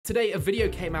Today, a video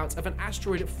came out of an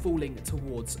asteroid falling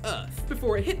towards Earth.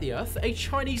 Before it hit the Earth, a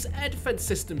Chinese air defense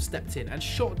system stepped in and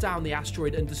shot down the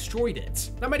asteroid and destroyed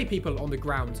it. Now, many people on the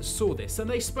ground saw this and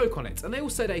they spoke on it, and they all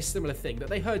said a similar thing, that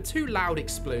they heard two loud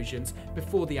explosions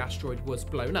before the asteroid was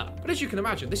blown up. But as you can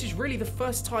imagine, this is really the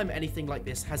first time anything like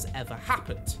this has ever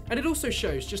happened. And it also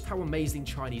shows just how amazing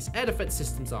Chinese air defense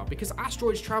systems are, because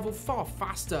asteroids travel far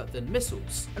faster than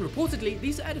missiles. And reportedly,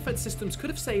 these air defense systems could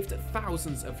have saved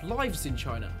thousands of lives in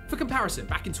China. For comparison,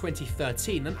 back in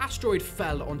 2013, an asteroid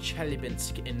fell on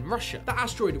Chelyabinsk in Russia. That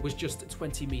asteroid was just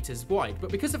 20 meters wide,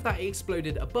 but because of that, it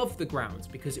exploded above the ground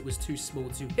because it was too small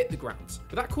to hit the ground.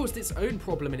 But that caused its own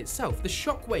problem in itself. The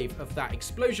shockwave of that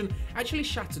explosion actually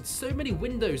shattered so many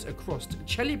windows across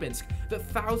Chelyabinsk that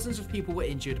thousands of people were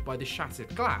injured by the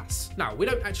shattered glass. Now, we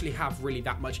don't actually have really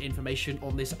that much information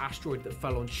on this asteroid that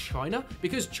fell on China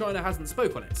because China hasn't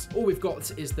spoke on it. All we've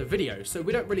got is the video, so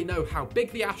we don't really know how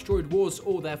big the asteroid was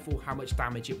or therefore how much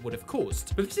damage it would have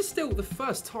caused. But this is still the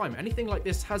first time anything like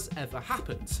this has ever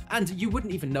happened. And you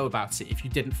wouldn't even know about it if you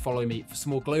didn't follow me for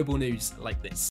some more global news like this.